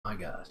my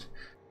gosh.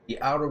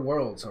 The Outer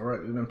Worlds.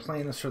 Alright, we've been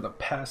playing this for the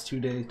past 2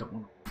 days. Don't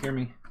want to hear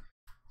me.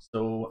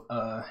 So,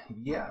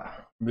 yeah.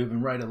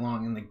 Moving right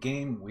along in the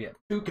game. We have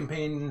 2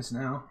 companions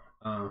now.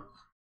 Our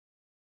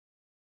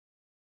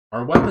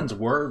weapons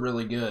were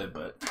really good,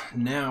 but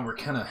now we're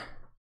kind of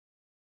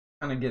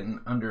getting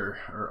under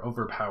or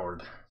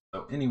overpowered.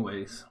 So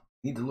anyways,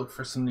 need to look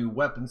for some new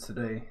weapons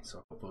today.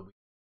 So hopefully we get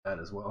that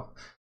as well.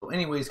 So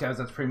anyways, guys,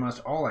 that's pretty much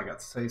all I got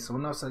to say. So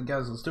enough said,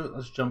 guys. Let's do it.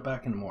 Let's jump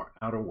back into more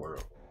Outer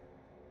World.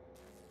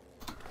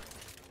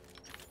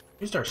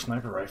 Used our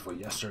sniper rifle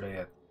yesterday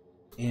at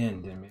the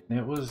end, and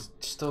it was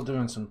still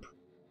doing some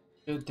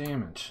good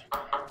damage.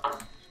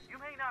 You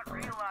may not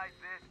realize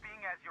this being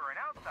as you're an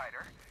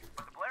outsider,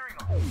 but the blaring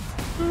of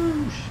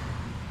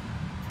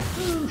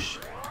Whoosh!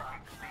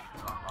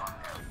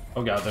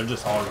 Oh god, they're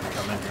just all gonna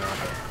come in here,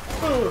 aren't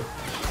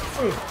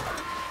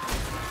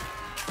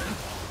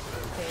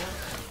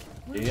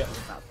they? Yeah.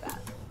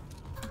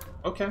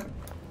 Okay.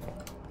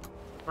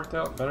 Worked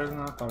out better than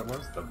I thought it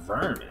was. The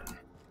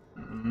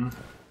vermin.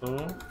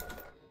 Cool.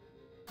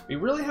 We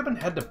really haven't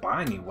had to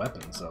buy any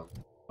weapons though.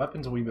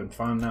 Weapons we've been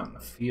finding out in the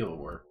field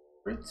were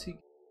pretty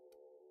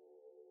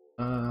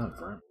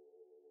vermin.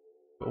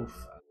 Go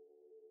fast.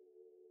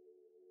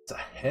 It's a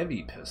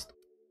heavy pistol.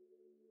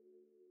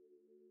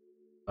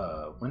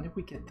 When did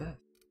we get this?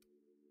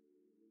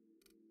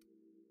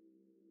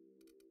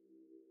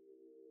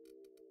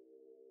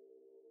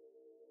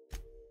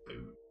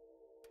 Boom.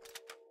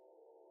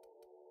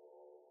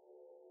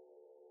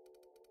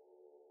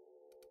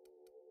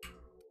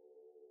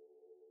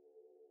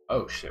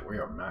 Oh shit, we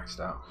are maxed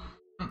out.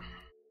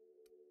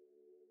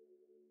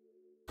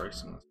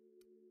 Bracing this.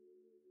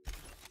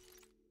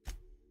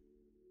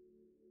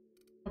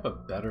 Have a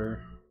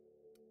better.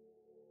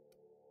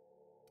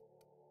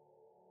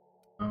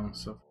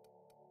 So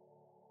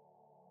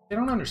I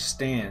don't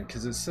understand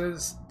because it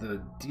says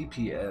the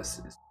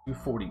DPS is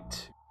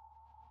 242,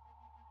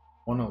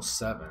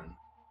 107.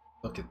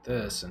 Look at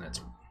this, and it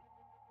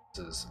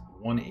says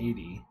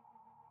 180.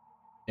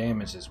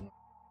 Damage is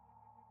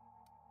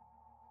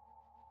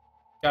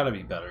gotta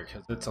be better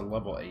because it's a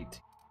level 18.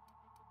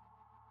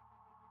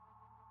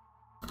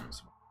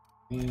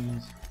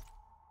 These.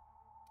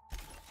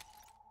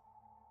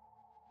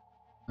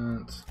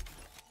 And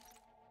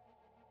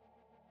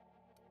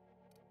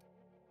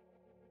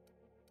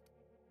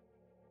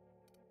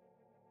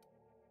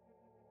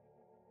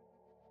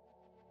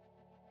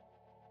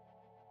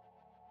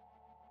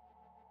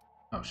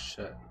oh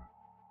shit.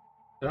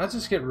 Did I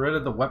just get rid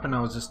of the weapon I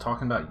was just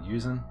talking about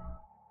using?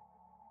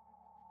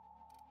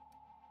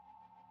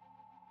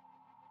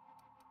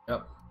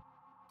 Yep.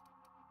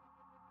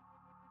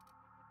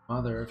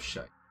 Mother of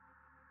shite.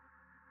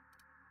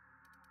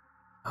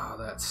 Oh,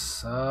 that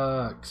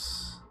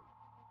sucks.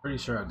 Pretty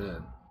sure I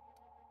did.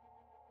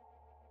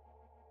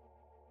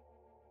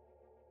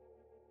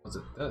 Was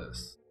it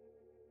this?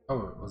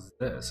 Oh, it was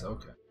this.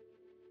 Okay.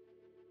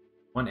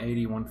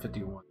 180,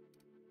 151.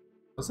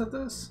 Was it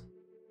this?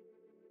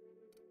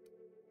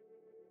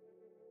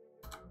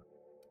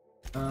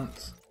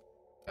 Got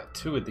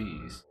 2 of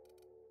these.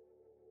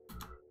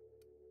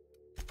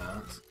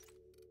 That.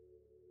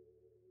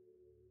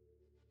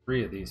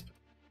 3 of these.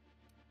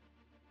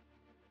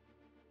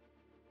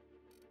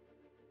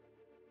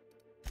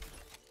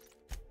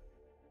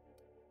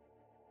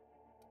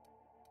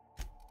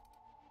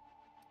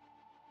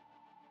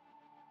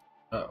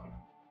 Oh.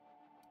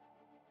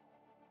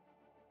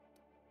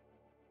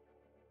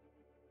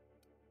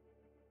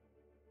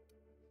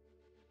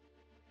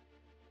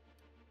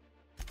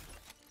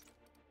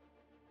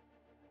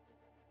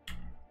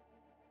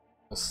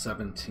 Well,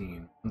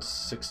 17,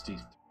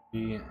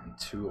 163, and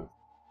 2.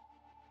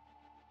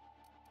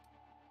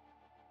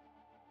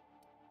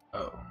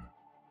 Oh.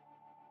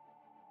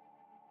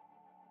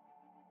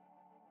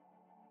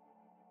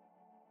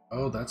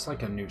 Oh, that's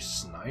like a new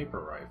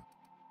sniper rifle.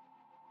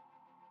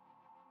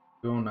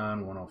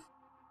 209,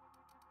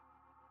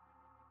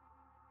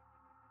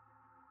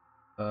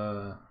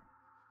 104.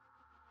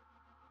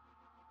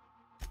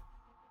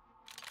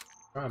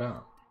 Try it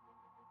out.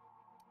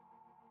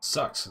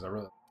 Sucks because I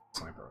really like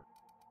sniper rifle.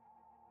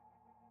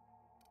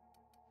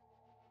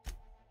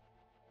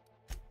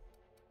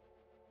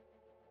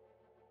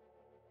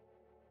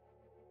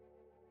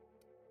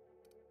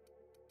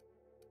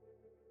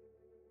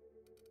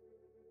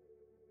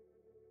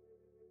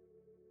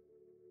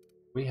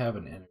 We have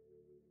an enemy.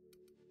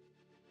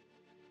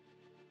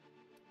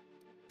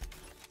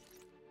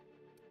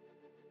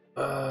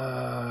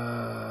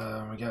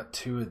 We got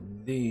 2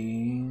 of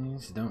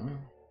these, don't we? We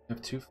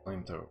have 2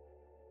 flamethrowers.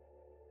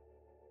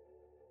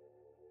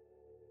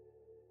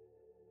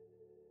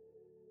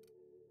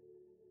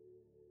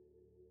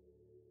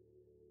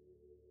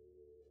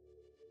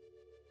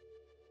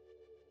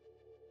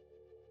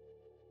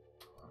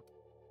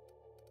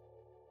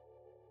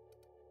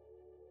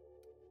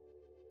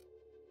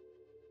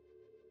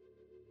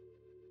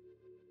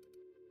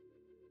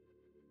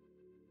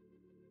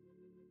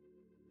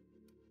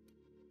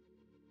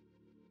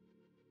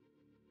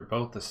 They're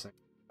both the same,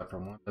 except for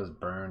one does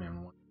burn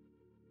and one.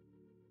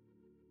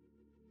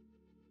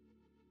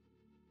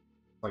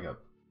 Like a...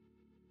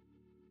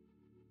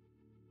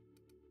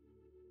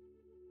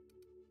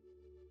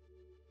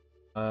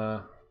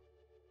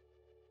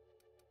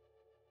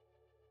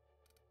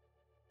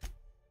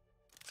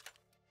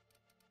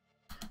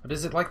 But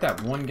is it like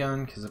that one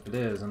gun? Because if it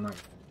is, I'm not...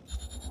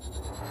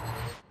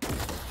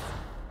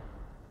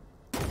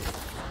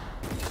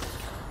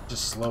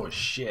 Just slow as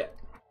shit.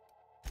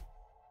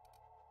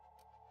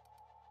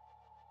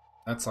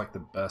 That's like the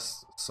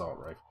best assault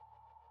rifle.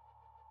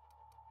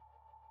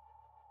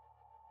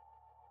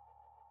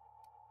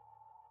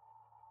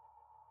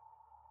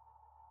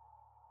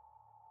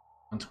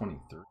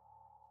 $123.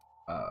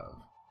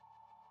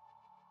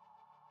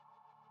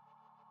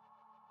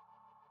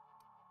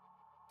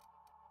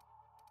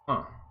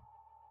 Huh.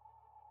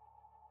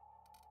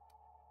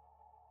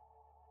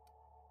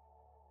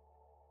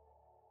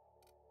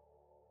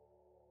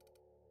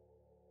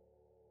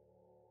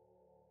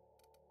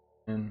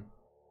 And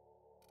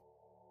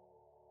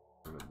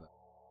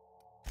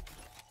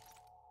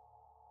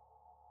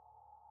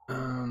I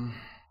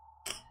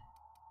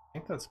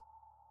think that's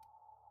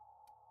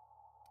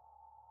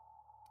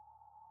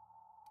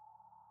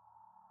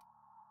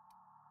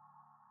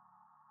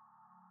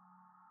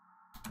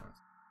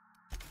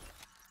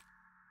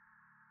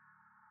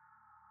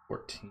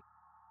 14.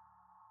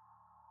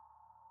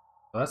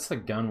 Well, that's the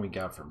gun we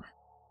got from her.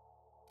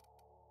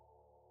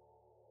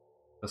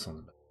 This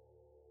one's better.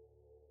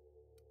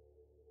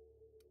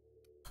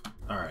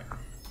 Alright.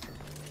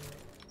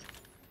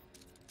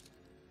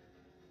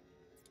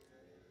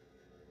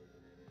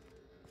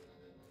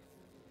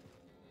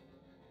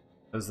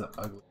 This is the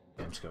ugly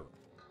game scope.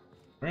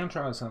 We're gonna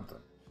try something.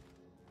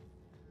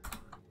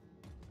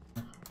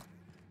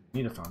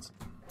 Need to find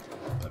something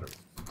better.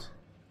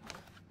 I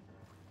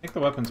think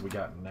the weapons we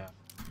got now.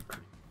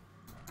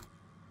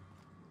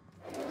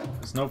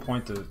 There's no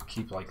point to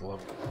keep like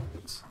level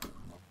weapons.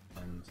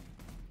 And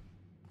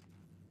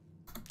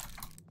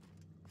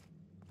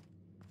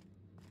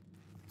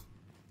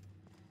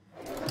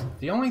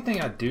the only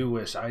thing I do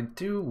wish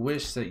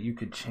that you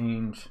could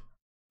change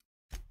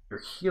your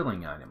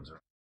healing items.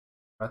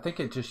 I think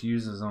it just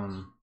uses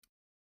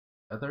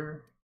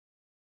feather.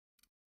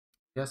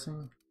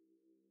 Guessing.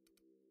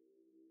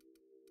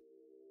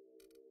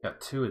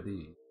 Got 2 of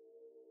these.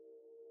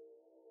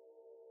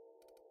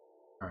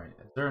 Alright,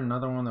 is there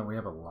another one that we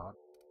have a lot?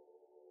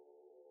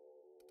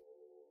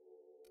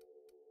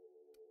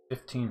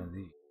 15 of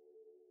these.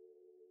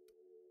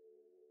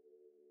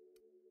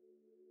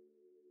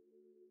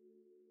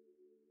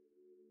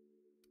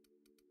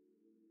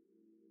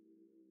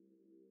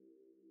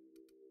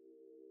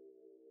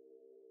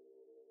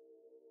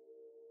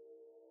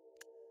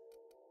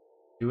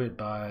 Do it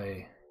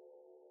by...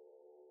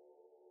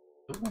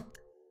 Ooh.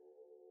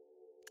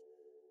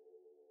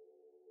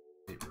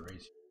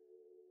 Erase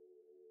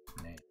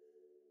name.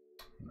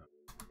 No.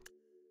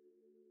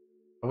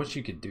 I wish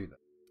you could do that.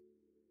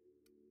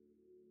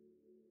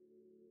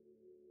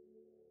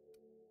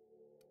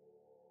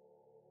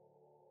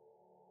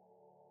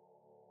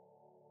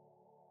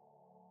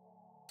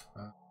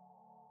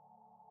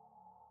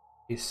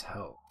 Ace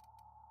health.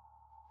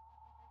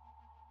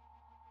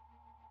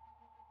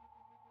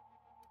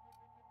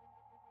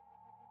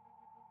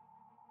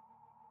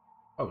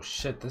 Oh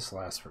shit, this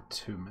lasts for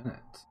 2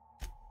 minutes.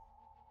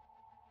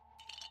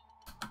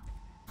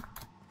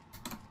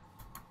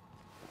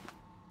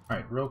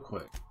 Alright, real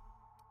quick.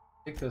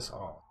 Take this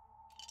off.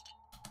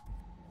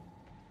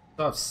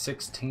 Still have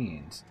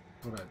 16s.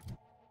 What I...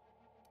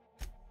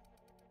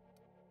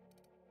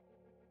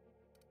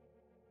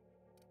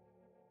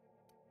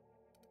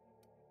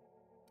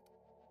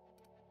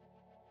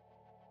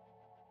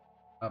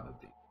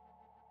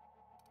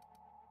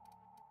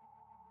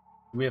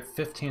 We have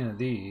 15 of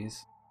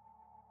these.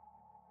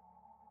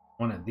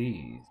 1 of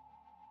these.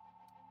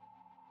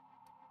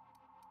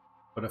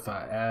 But if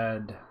I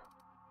add...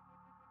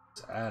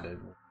 It's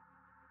added...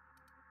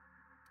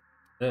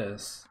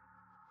 This...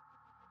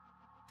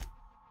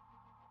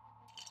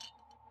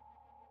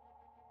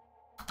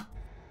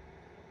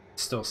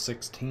 Still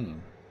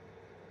 16.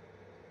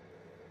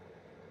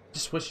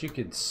 Just wish you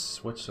could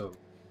switch those.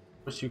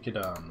 Wish you could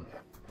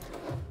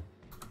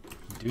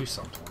do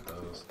something with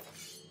those.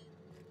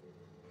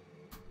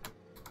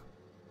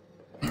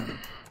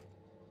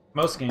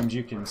 Most games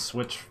you can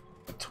switch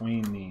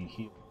between the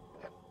heal.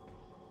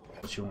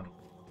 What you want. I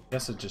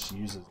guess it just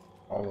uses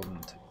all of them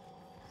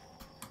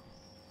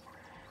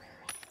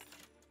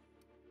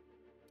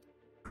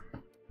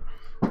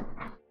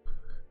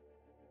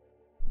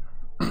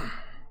to...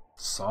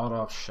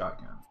 Sawed-off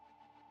shotgun.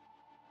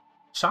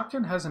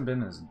 Shotgun hasn't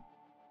been as...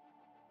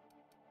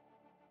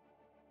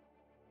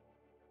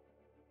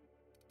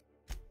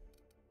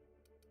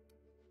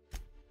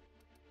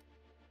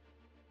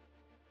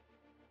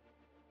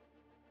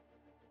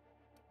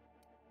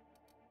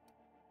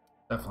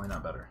 Definitely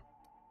not better.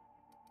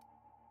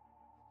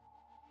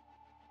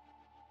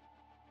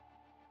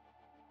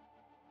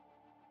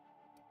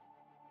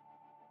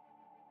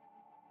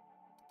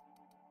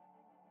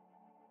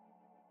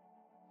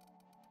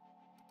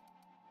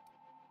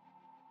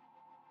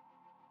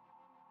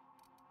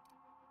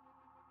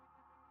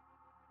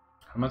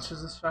 How much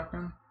is this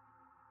shotgun?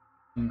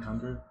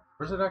 1,500.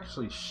 Where does it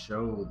actually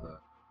show the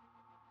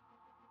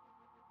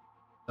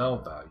sell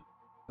value?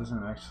 It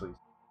doesn't actually.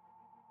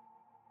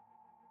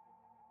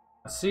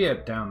 I see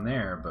it down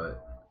there,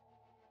 but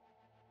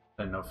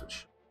I don't know if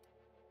it's.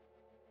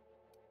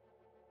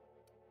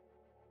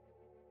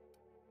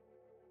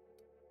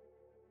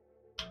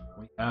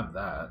 We have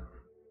that.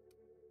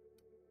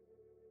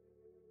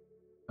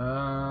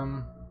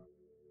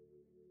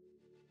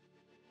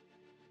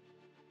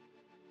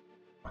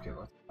 Okay,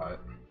 let's buy it.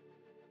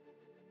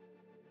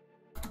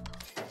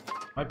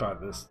 I buy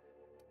this.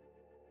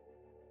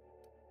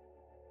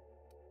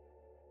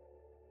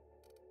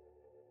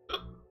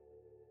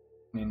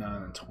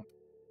 $29 and $20.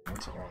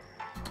 What's all?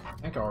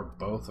 I think our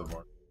both of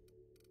our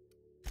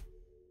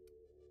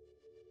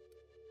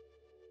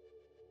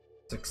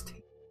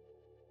 16.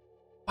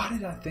 Why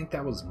did I think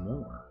that was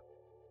more?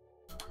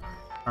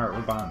 Alright,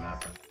 we're buying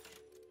that then.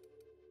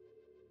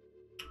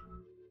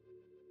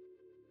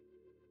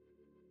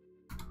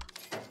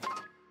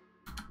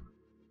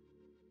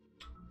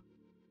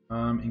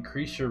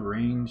 Increase your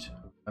range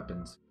of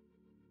weapons.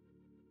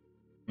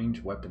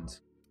 Range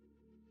weapons.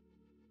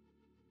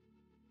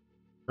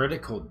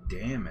 Critical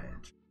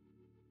damage.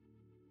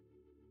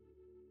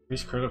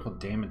 Increase critical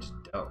damage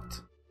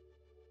dealt.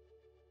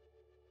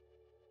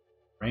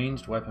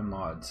 Ranged weapon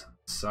mods.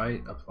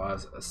 Sight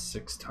applies a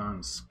 6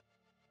 times.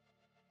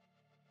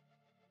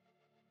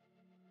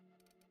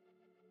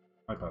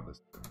 I bought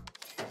this.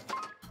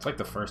 It's like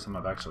the first time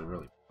I've actually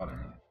really bought any.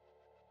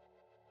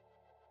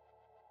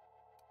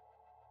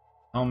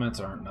 Helmets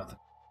aren't nothing.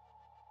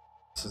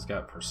 This has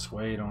got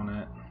persuade on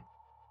it.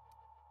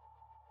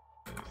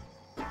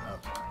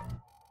 Okay.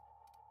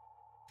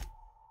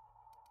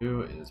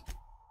 2 is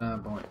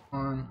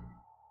 9.1.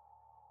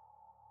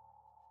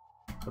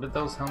 What did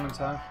those helmets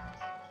have?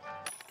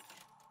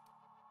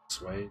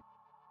 Persuade.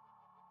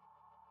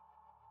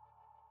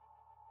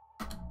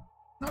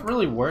 Not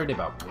really worried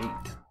about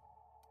weight.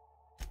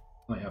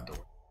 Only have to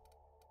worry.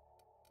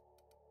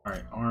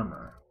 Alright,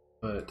 armor.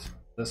 But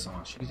this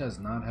on. She does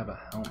not have a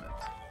helmet.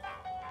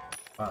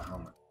 Buy a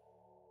helmet.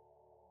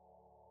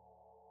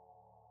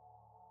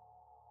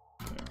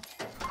 Okay.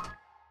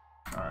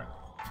 Alright.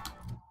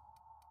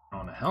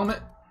 On a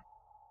helmet.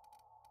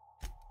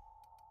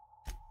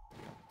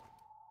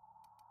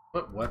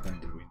 What weapon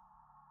do we?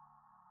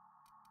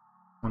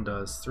 One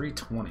does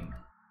 320.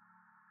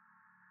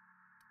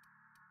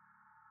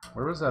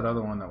 Where was that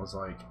other one that was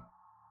like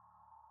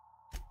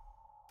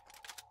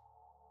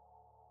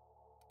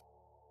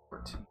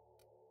 14?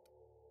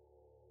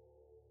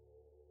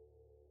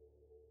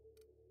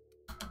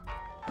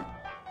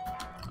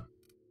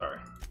 Sorry.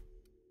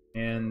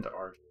 And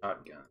our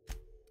shotgun.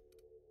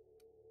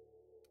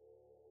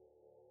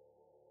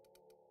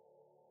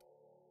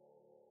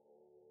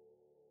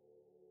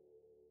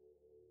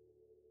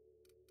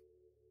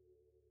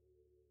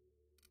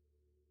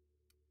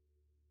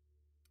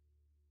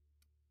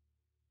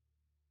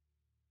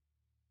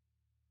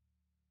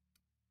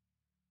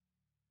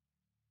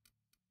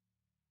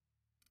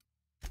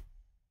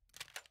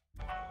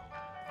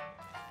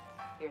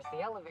 Here's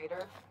the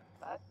elevator,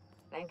 but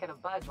it ain't gonna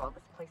budge while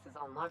this place is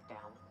on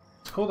lockdown.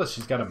 It's cool that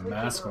she's got a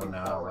mask on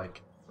now,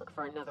 like look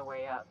for another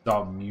way up. it's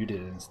all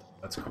muted and stuff.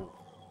 That's cool.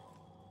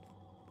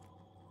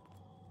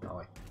 I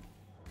like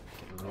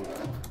it.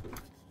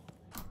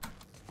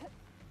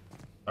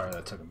 Sorry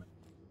that took a minute.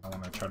 I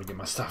want to try to get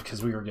my stuff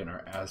because we were getting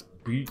our ass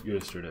beat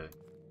yesterday.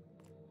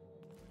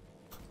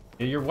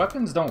 Yeah, your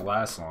weapons don't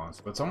last long,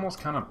 so it's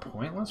almost kind of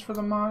pointless for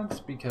the mods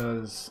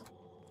because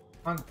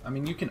I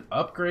mean, you can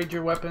upgrade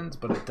your weapons,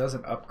 but it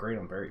doesn't upgrade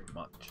them very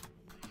much.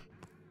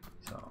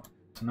 So,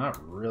 it's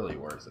not really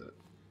worth it.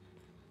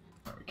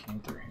 Alright, we came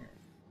through here.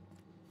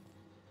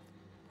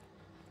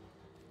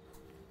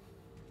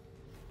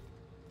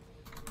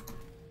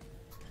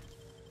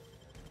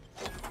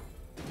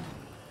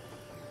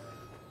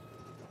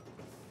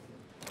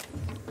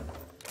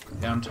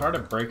 Yeah, I'm tired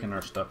of breaking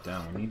our stuff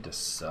down. We need to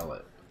sell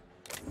it.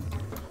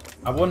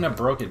 I wouldn't have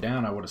broke it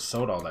down. I would have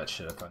sold all that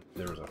shit if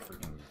there was a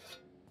freaking...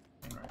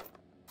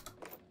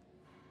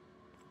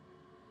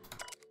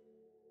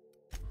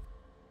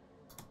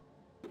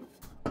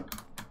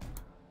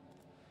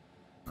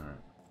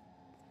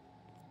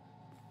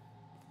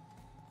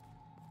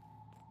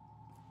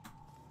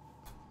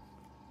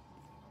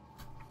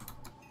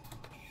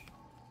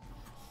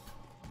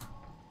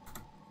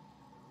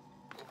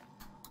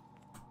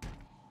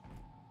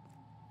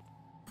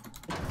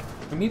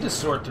 We need to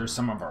sort through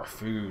some of our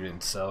food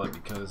and sell it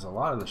because a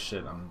lot of the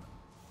shit I'm...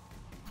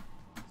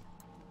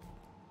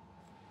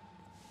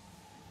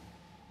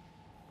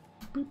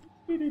 You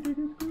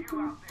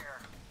out there,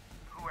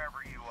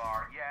 whoever you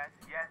are, yes,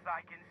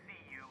 I can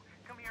see you.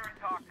 Come here and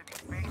talk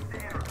to me. Face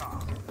the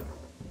intercom.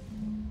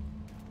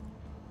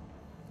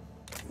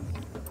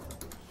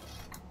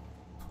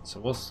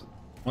 So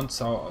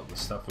once all the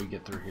stuff we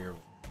get through here...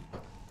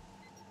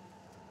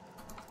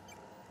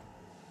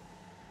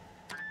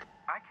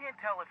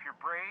 Tell if you're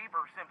brave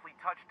or simply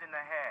touched in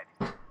the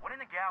head. What in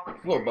the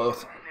galaxy Well, are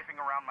both. you sniffing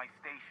around my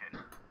station?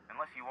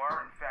 Unless you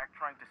are, in fact,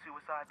 trying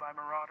outside by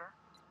Marauder?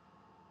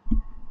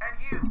 And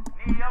you,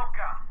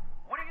 Nyoka,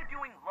 what are you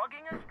doing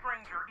lugging a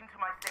stranger into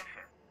my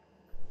station?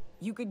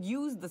 You could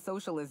use the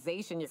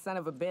socialization, you son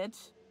of a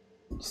bitch.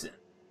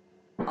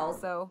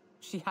 Also,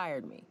 she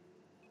hired me.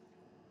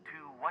 To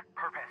what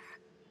purpose?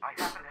 I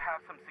happen to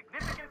have some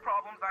significant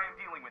problems I am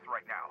dealing with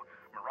right now.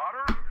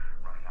 Marauders,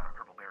 running out of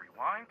purple berry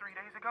wine 3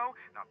 days ago,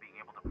 not being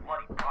able to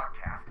bloody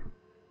broadcast.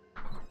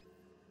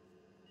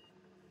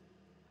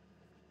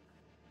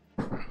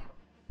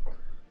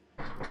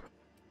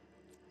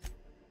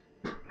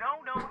 No.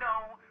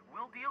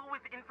 We'll deal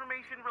with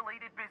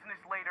information-related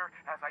business later.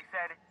 As I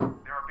said,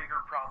 there are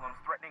bigger problems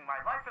threatening my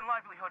life and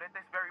livelihood at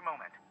this very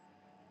moment.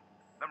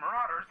 The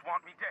Marauders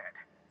want me dead.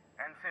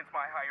 And since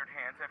my hired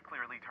hands have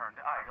clearly turned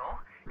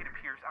idle, it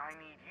appears I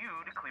need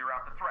you to clear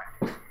out the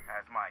threat.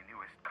 As my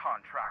newest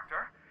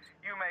contractor,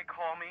 you may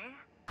call me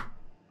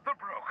the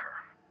Broker.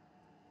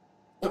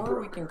 Or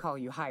we can call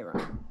you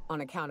Hiram,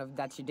 on account of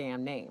that's your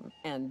damn name,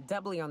 and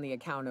doubly on the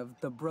account of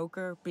the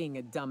Broker being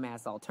a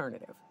dumbass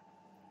alternative.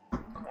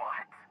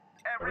 What?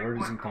 Where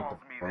does he Everyone think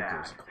calls the me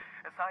Broker's that.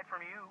 Aside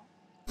from you.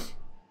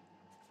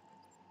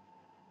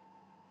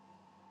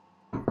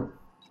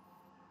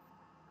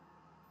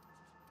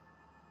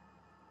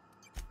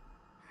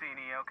 See,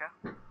 Nyoka?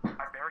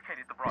 I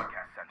barricaded the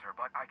broadcast center,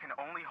 but I can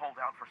only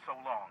hold out for so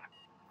long.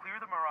 Clear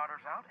the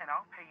Marauders out, and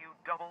I'll pay you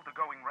double the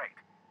going rate.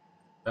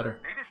 Better.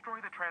 They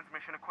destroy the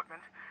transmission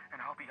equipment, and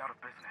I'll be out of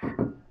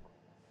business.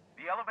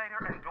 The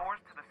elevator and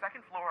doors to the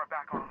second floor are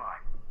back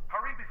online.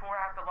 Hurry before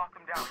I have to lock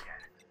them down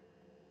again.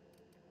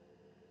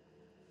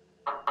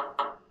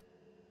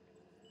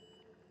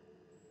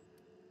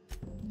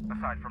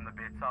 Aside from the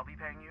bits I'll be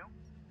paying you,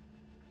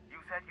 you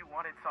said you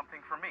wanted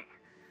something from me.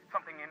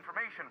 Something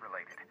information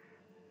related.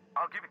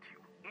 I'll give it to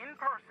you, in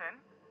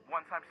person,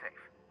 once I'm safe.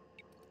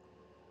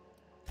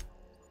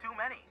 Too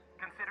many,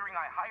 considering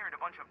I hired a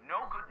bunch of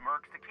no-good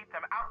mercs to keep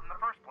them out in the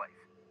first place.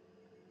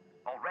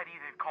 Already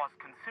they've caused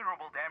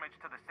considerable damage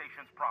to the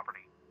station's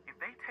property.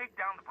 If they take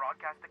down the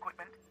broadcast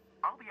equipment,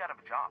 I'll be out of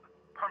a job,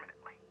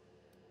 permanently.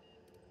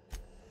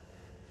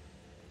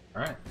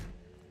 Alright.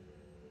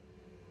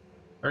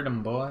 Heard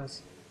 'em,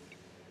 boys.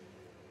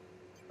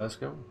 Let's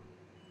go.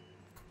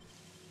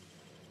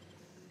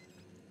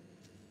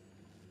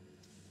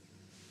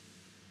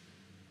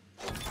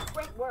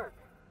 Great work.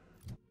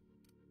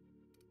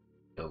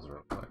 Kills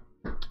real quick.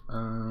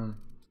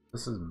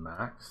 This is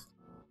maxed.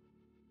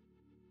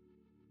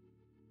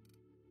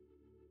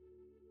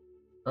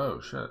 Oh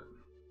shit.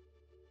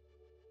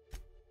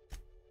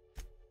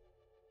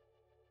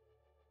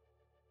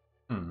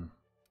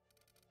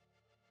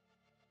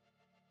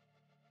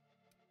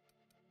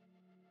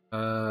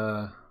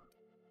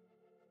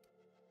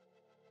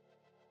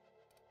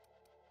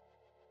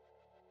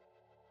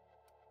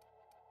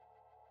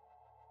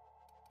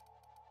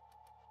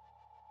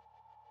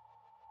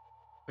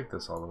 Pick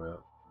this all the way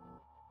up.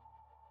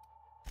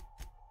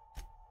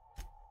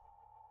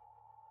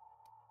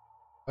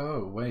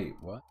 Oh, wait,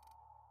 what?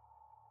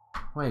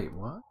 Wait,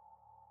 what?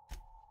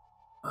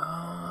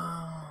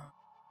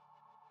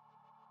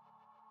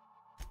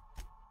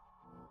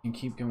 You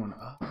keep going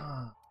up.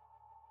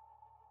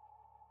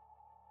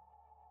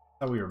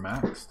 Thought we were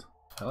maxed.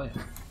 Hell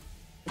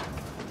yeah.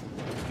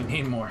 We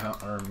need more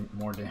health or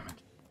more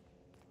damage.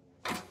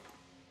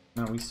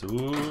 No, we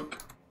suck.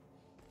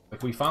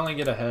 Like we finally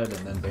get ahead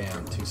and then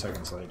bam, 2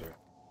 seconds later,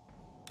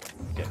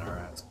 getting our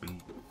ass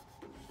beat.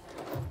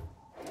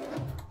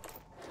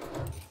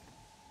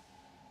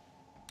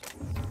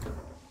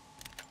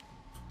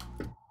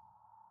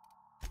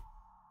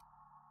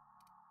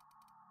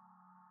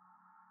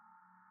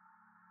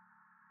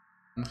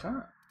 Okay.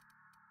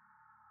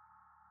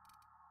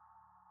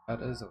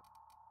 That is a...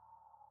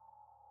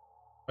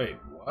 Wait,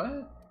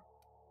 what?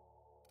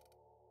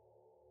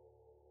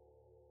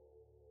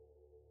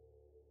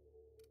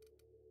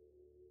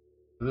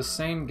 The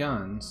same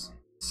guns,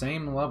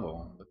 same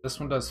level, but this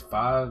one does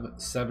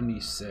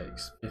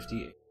 576,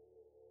 58.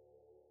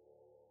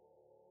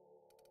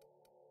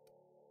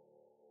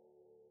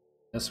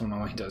 This one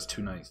only does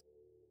 290.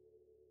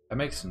 That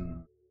makes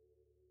some...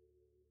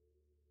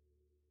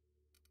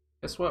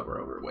 Guess what?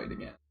 We're overweight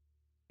again.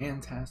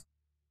 Fantastic.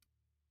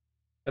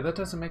 Yeah, that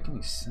doesn't make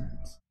any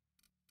sense.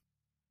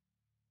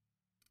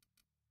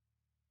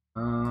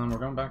 We're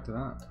going back to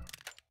that.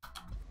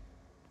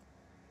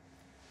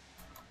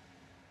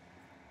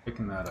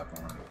 Picking that up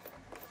on.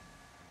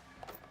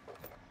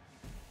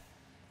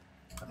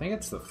 I think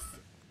it's the...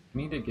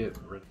 We need to get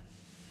rid of...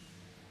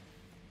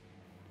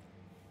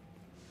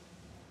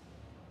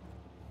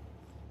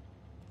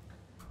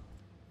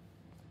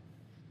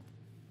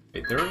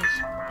 Wait, there was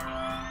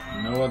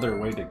no other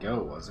way to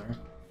go, was there? Is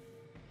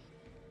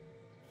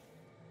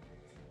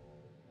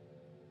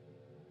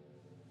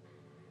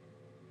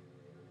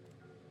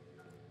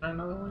there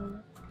another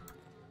one?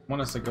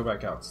 Want us to go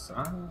back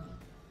outside?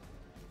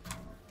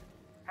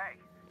 Hey,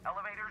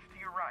 elevators to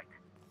your right.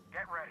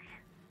 Get ready.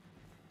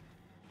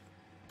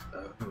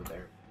 Oh,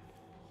 there.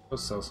 Go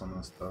sell some of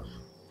this stuff.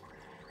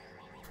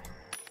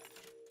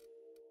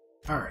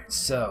 Alright,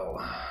 sell.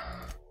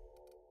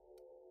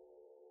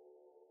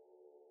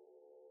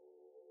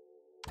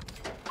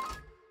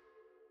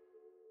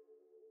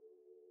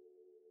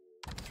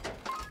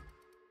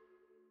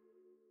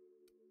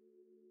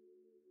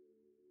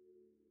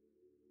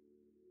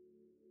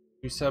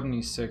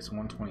 276,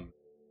 120.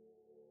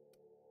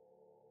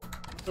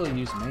 Really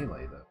use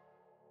melee though.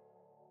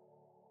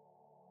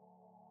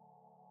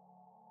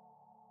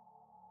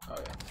 Oh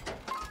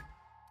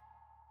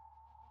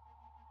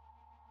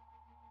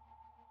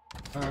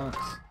yeah.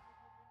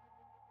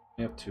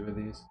 We have 2 of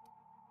these.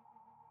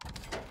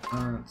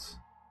 I'm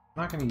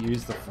not going to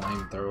use the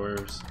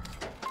flamethrowers.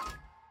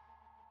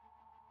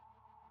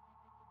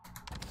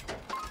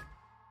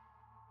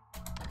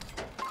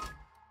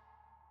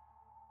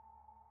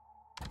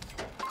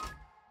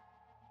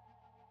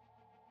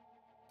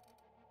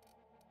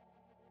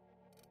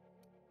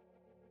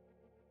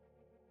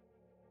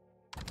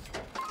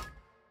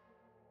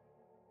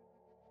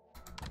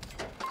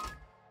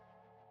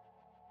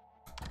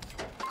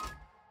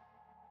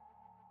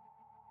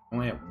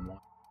 Only have 1.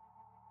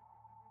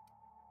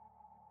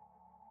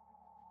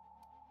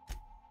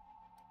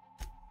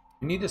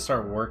 We need to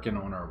start working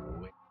on our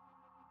weight.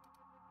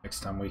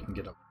 Next time we can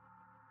get up.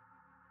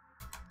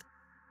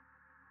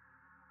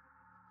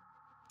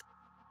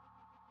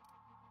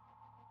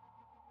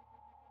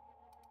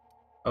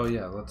 Oh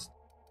yeah, let's.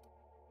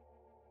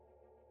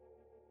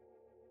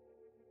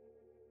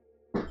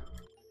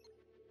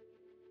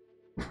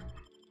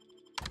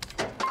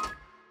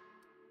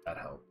 That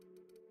helped.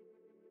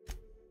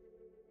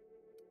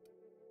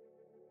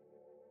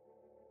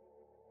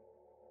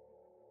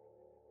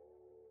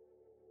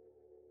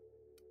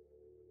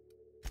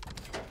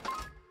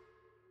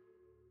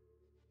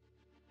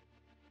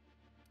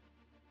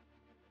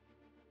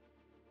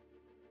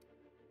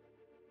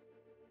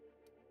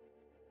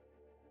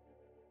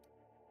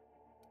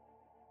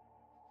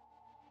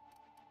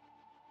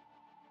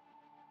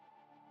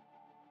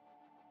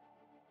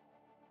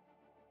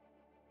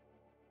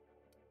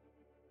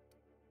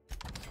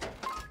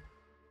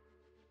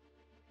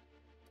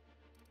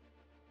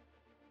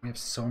 We have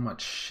so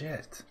much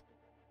shit.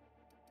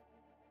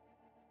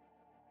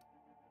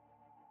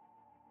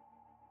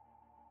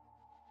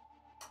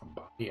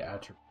 Body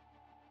attribute.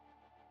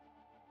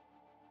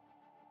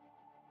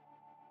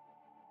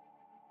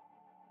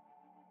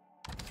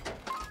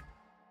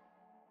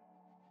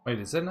 Wait,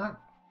 is it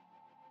not?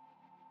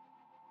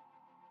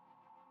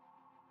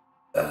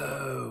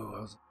 Oh, I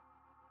was...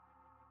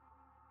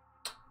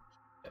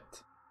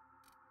 Shit.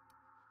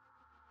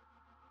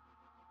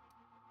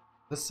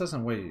 This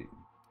doesn't weigh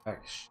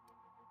back.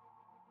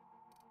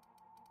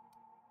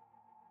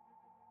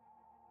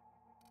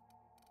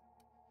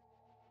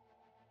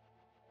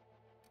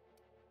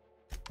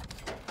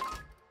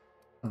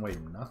 Doesn't weigh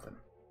nothing.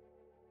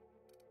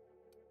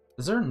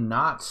 Is there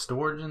not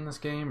storage in this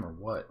game or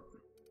what?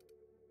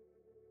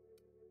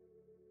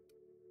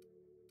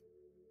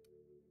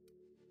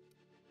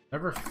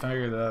 Never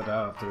figured that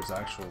out if there's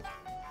actual...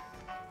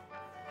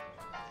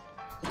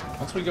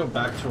 Once we go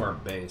back to our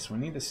base, we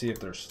need to see if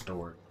there's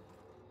storage.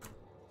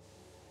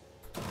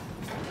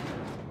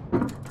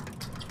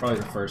 It's probably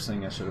the first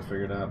thing I should have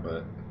figured out,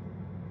 but...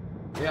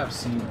 Yeah, I've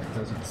seen it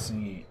doesn't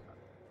see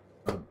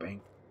no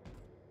bank.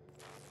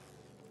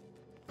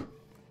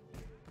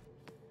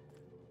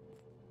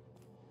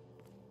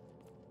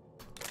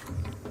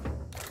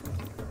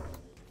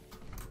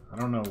 I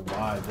don't know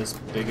why this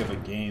big of a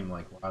game,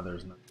 like why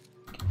there's no...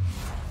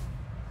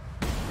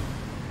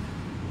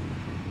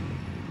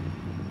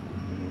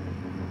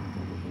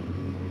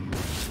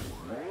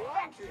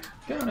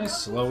 Kinda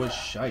slow as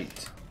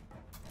shite.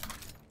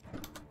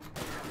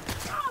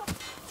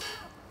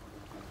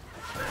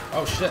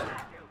 Oh shit.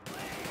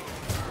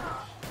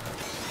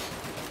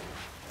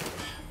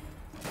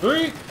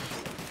 3.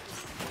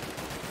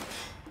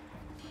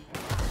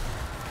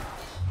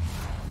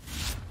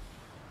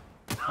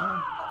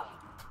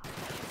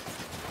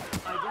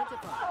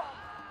 Identify.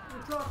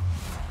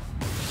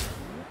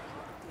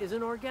 Is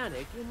an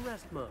organic in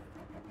rest mode.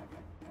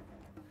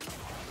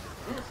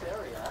 This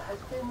area has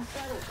been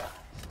sanitized.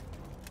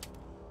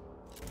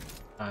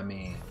 I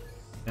mean,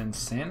 been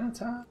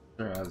sanitized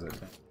or has it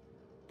been?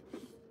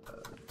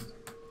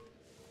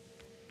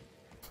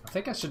 I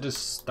think I should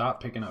just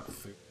stop picking up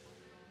food.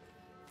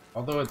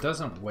 Although it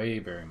doesn't weigh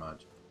very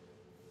much.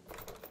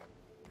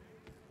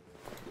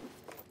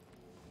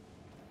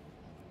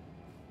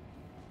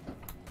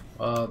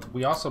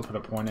 We also put a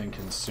point in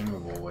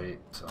consumable weight,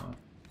 so.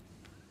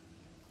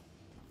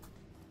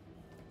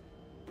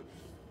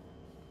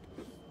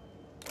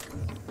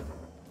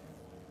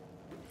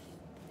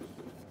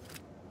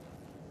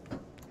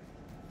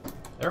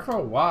 There for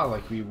a while,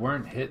 like we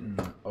weren't hitting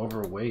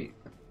overweight,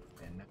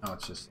 and now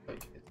it's just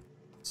like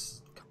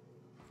it's.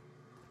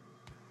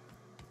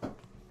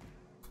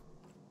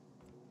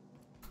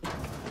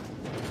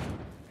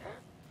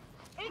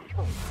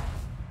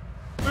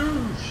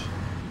 Boosh!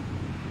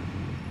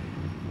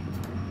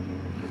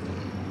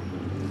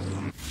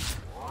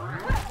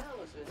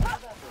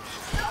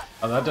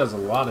 Oh, that does a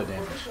lot of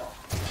damage.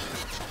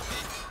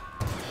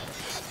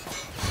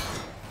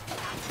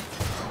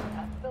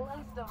 That's the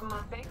last of them,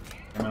 I think.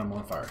 Damn it, I'm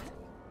on fire.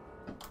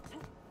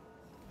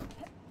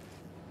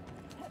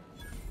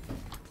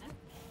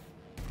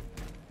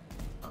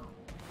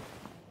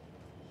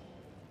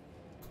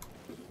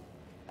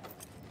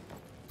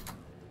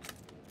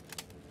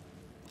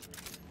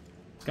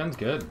 gun's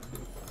good.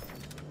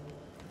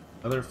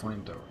 Another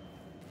flamethrower.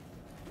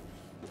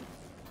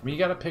 I mean, you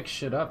gotta pick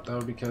shit up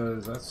though,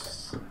 because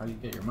that's how you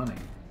get your money.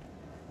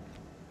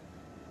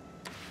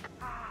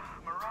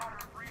 Marauder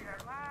free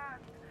at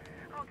last.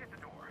 I'll get the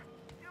door.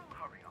 You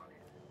hurry on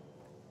it.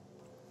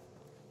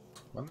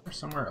 Wasn't there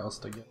somewhere else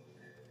to get?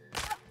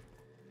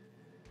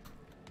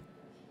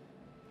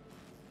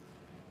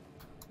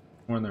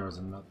 Or there was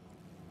another.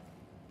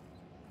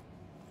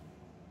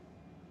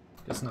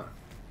 Guess not.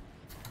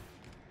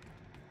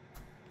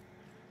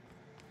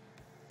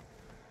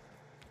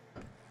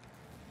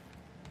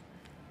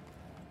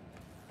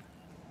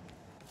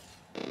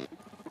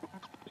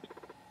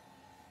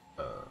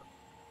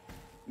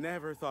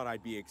 Never thought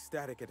I'd be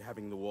ecstatic at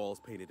having the walls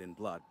painted in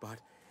blood, but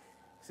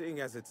seeing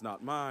as it's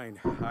not mine,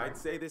 I'd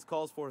say this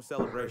calls for a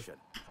celebration.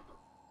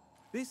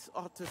 This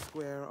ought to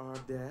square our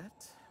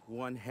debt.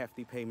 One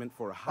hefty payment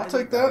for a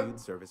highly valued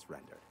service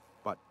rendered.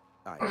 But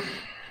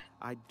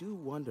I do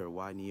wonder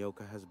why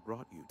Nyoka has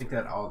brought you to Take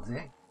that all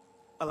day.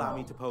 Allow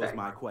me to pose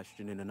my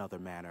question in another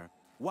manner.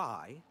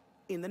 Why,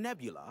 in the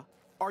nebula,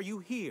 are you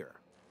here?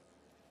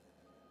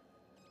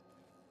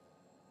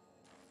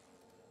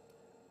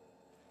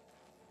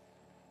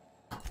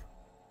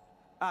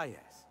 Ah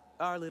yes,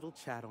 our little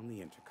chat on the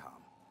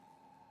intercom.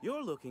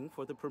 You're looking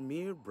for the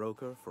premier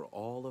broker for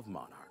all of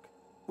Monarch,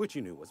 which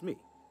you knew was me,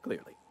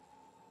 clearly.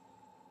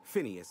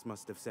 Phineas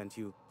must have sent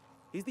you.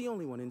 He's the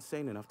only one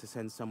insane enough to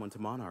send someone to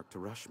Monarch to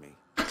rush me.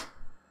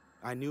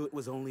 I knew it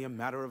was only a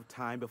matter of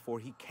time before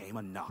he came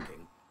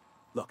a-knocking.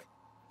 Look,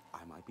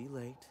 I might be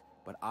late,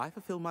 but I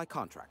fulfill my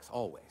contracts,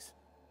 always.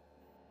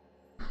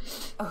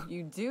 Oh,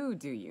 you do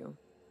you?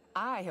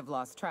 I have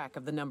lost track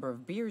of the number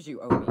of beers you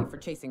owe me for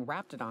chasing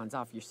raptidons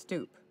off your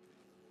stoop.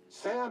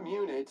 SAM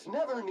units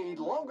never need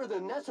longer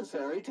than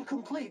necessary to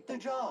complete the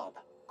job.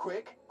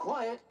 Quick,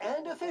 quiet,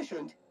 and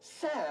efficient,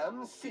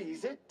 Sam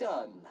sees it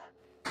done.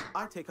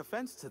 I take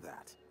offense to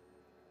that.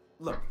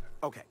 Look,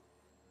 okay.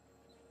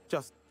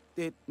 Just,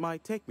 it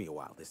might take me a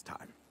while this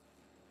time.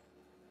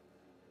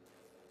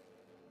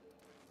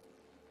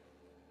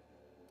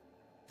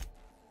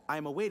 I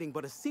am awaiting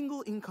but a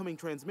single incoming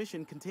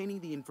transmission containing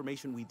the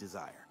information we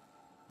desire.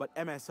 But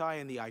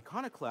MSI and the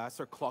Iconoclasts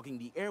are clogging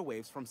the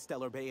airwaves from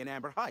Stellar Bay and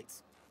Amber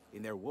Heights.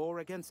 In their war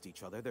against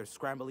each other, they're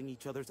scrambling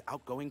each other's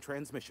outgoing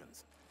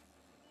transmissions.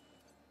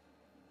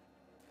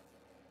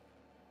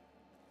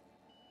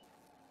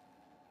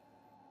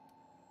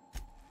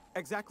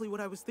 Exactly what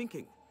I was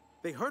thinking.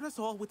 They hurt us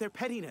all with their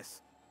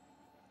pettiness.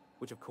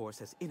 Which of course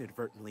has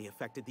inadvertently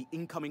affected the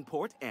incoming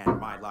port and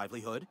my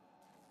livelihood.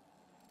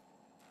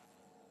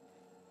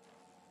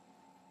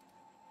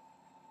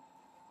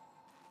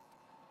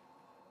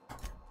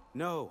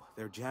 No,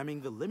 they're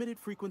jamming the limited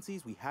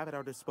frequencies we have at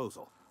our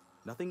disposal.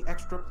 Nothing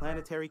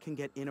extraplanetary can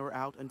get in or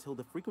out until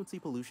the frequency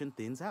pollution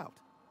thins out.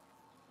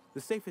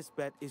 The safest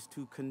bet is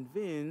to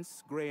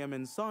convince Graham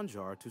and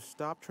Sanjar to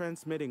stop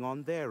transmitting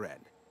on their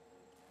end.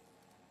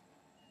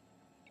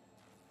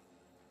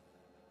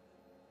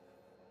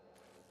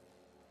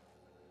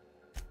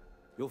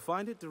 You'll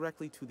find it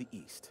directly to the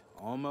east,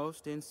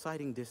 almost in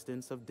sighting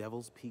distance of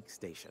Devil's Peak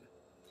Station.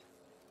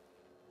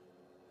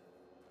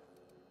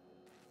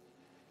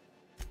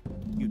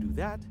 You do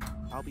that,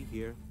 I'll be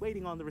here,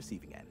 waiting on the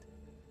receiving end.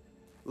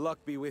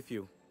 Luck be with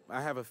you.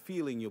 I have a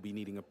feeling you'll be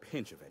needing a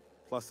pinch of it,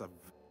 plus a...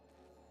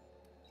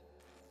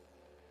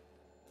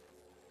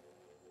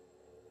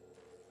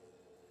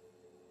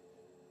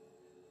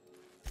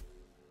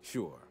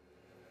 Sure.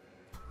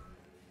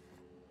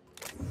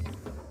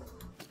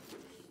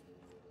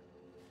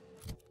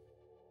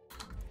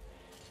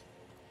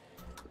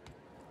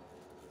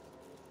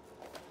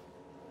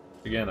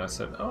 Again, I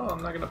said, oh,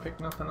 I'm not gonna pick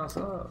nothing else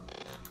up.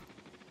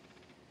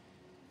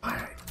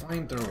 Alright,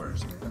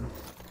 flamethrowers, man.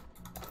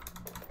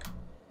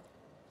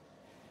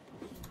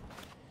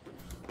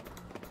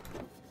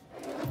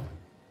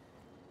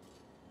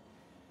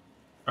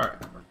 Alright.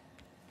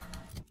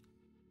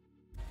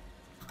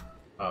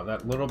 Oh,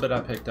 that little bit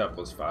I picked up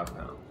was 5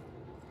 pounds.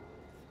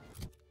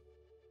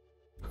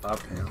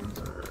 5 pounds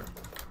or...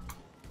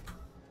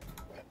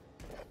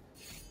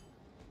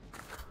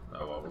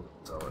 Oh, well, we'll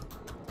sell it.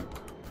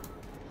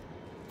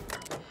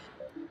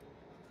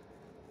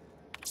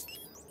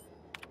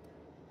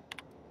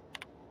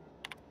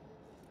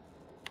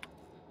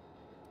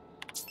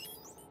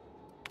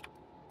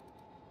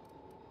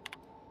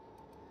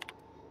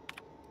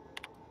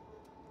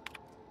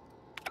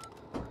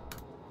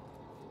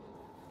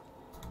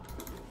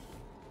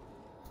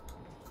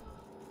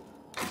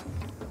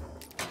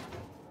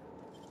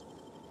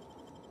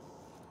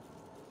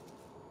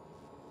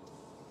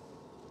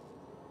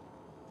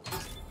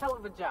 Hell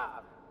of a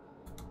job.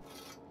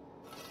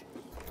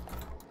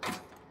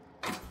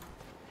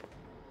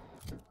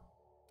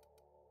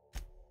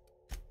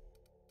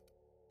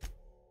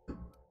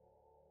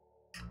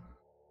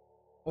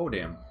 Oh,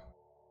 damn.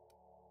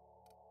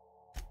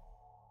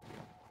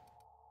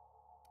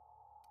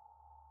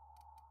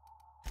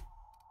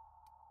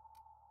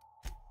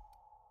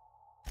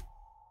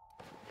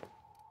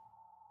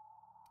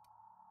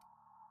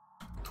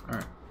 All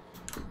right.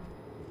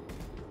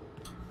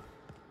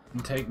 I'm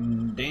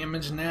taking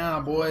damage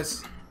now,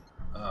 boys.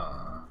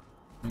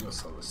 Let me go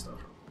sell this stuff.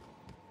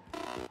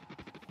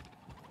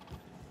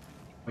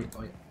 Wait.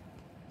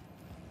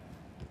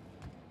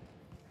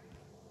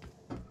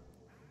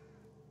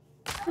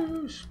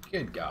 Whoosh.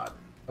 Good God.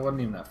 I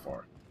wasn't even that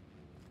far.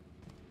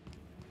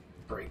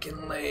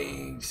 Breaking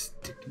legs.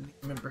 Ticking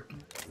name and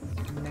breaking.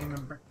 Ticking name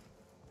and breaking.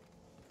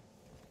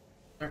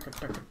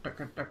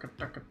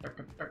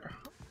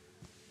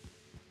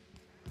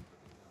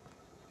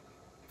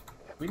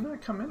 Did we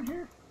not come in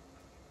here?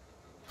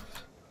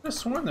 I just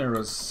sworn there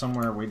was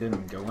somewhere we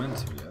didn't go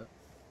into yet.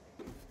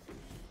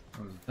 It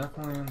was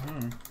definitely in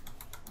here.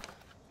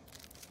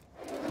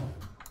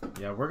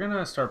 Yeah, we're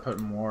gonna start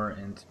putting more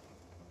into.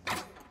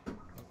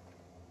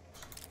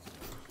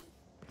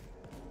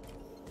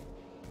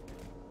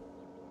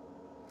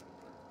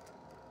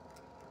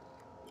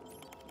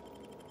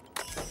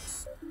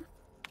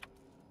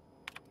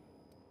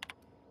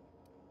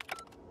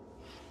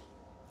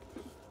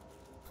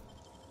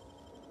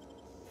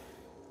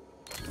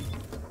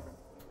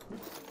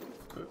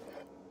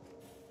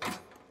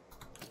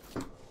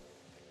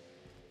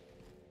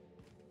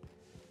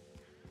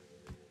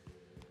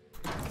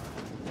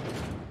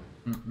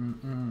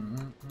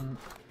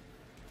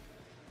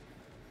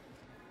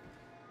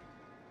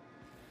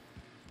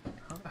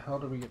 How the hell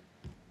did we get?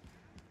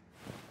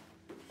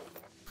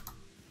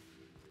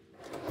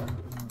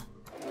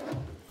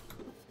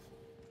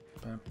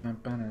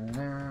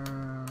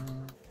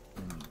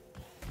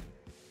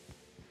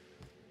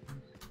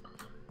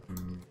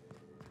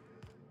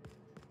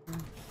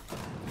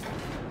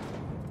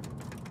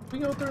 We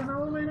go through an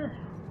elevator?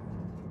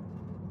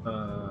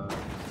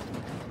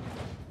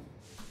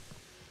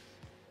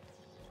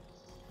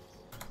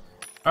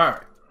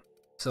 Alright.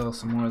 Sell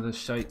some more of this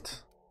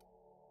shite.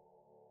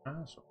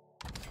 Sell.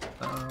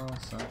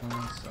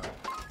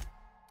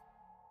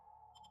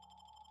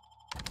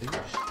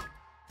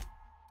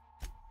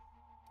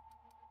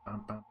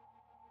 Bum, bum.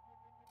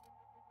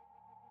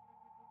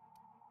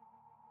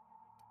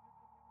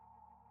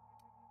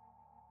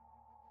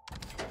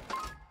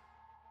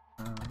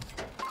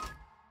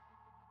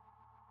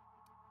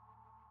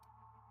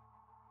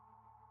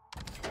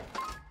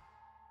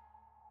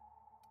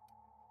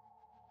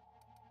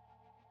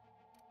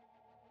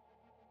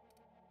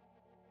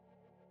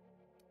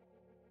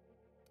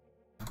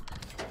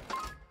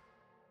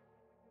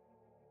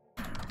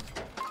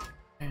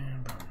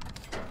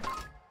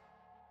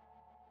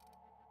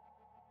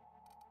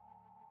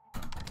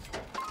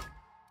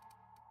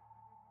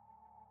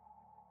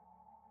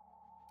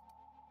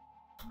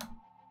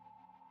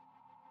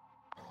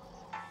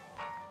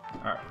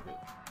 Alright, good.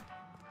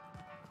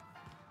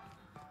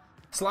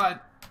 Slide.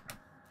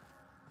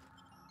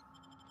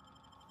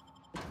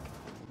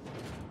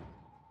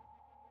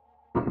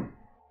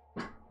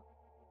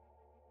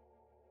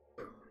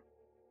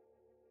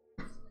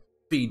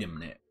 Feed him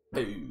that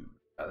food.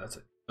 Oh, that's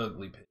an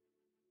ugly pig.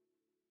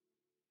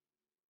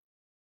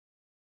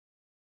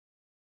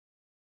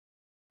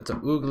 That's an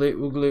ugly pig.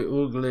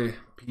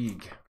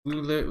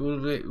 Ugly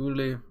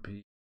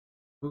pig.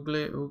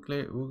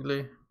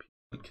 Ugly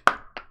pig.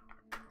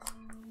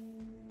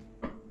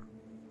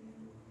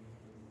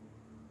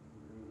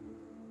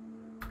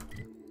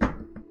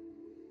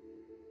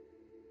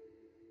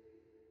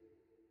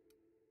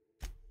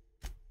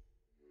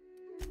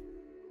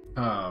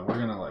 We're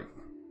gonna like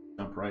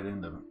jump right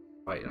into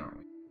fight, aren't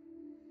we?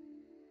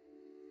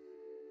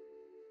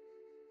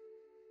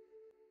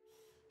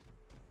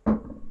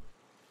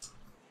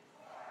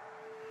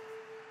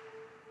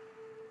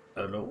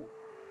 Hello?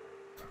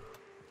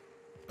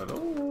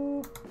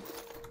 Hello?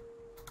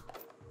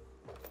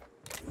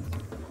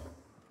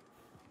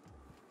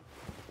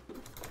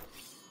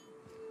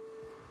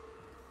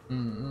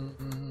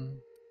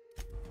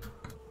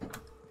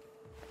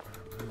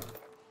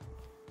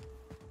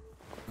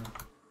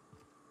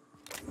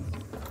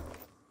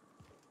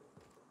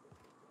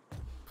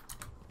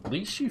 At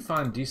least you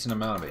find decent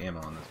amount of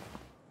ammo on this.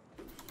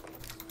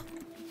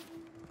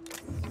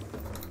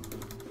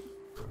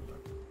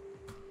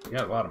 You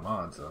got a lot of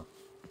mods though.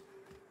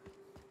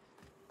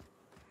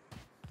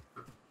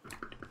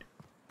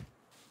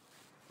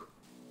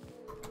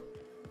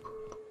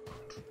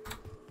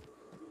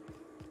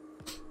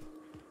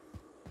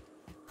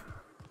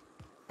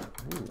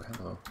 Ooh,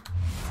 hello.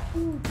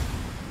 Ooh.